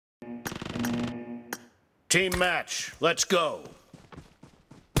Team match, let's go.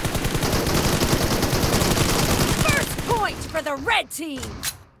 First point for the red team.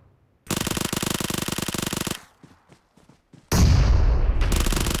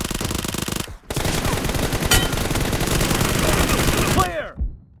 Clear.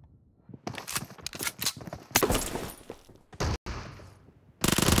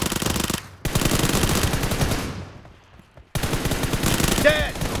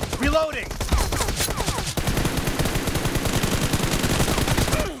 Dead. Reloading.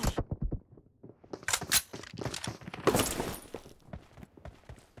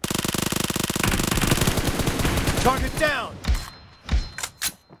 Target down!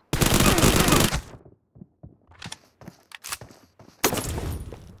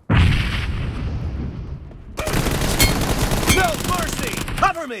 No mercy!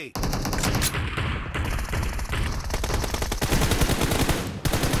 Cover me!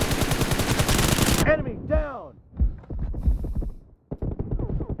 Enemy down!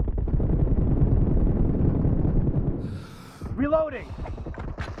 Reloading!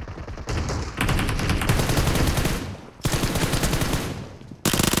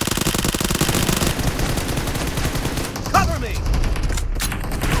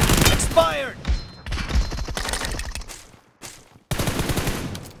 Expired!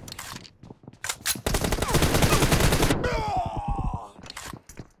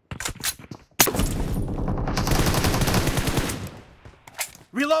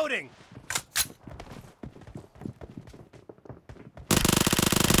 Reloading!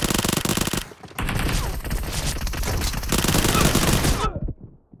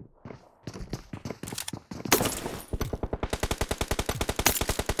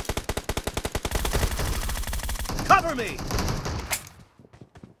 Cover me!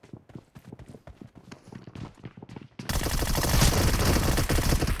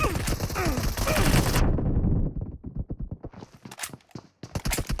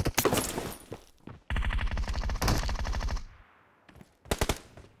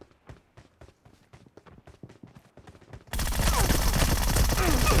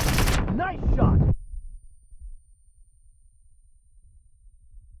 Nice shot!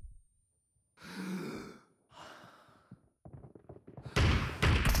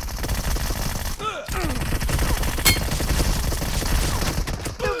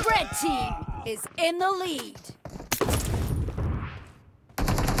 The red team is in the lead.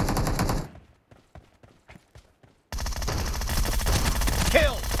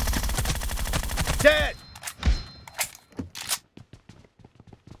 Kill! Dead!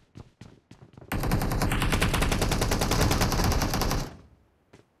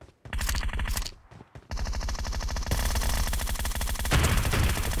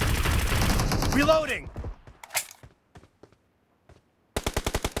 Reloading!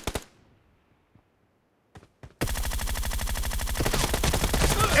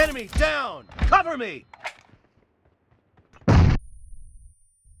 Enemy down! Cover me!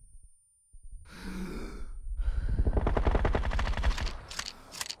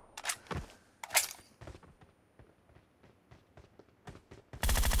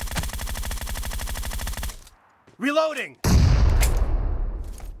 Reloading!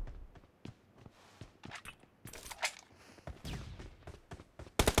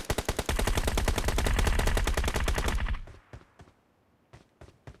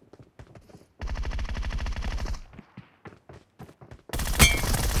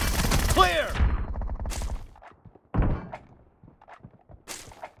 Clear!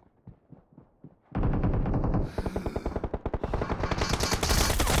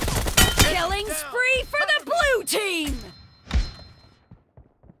 Killing spree for the blue team!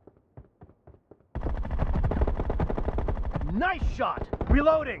 Nice shot!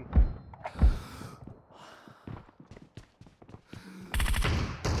 Reloading!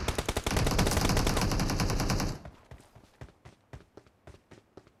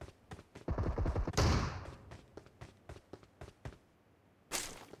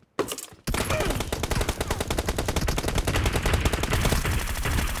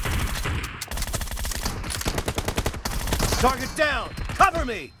 Target down! Cover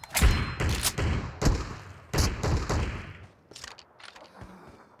me!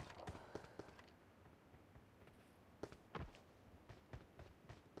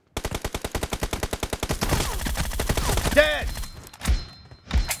 Dead!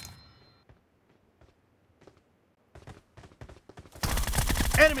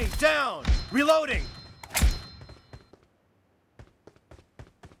 Enemy down! Reloading!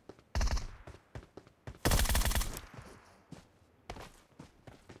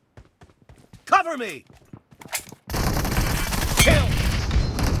 Cover me! Kill!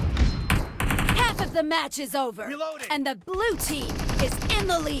 Half of the the match is over. Reloading. And the blue team is in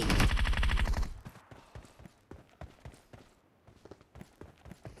the lead.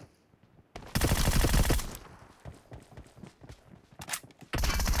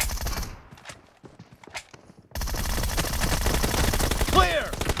 Clear!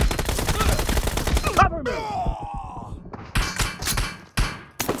 Cover me!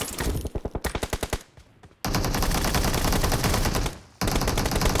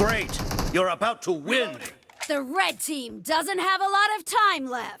 Great! You're about to win! The red team doesn't have a lot of time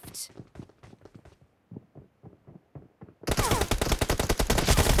left.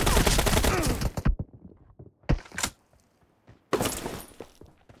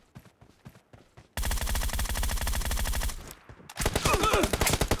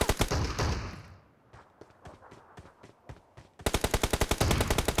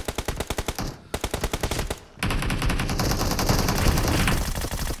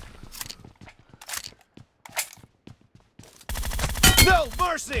 No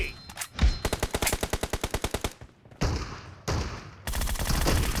mercy!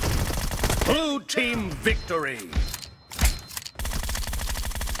 Blue team victory!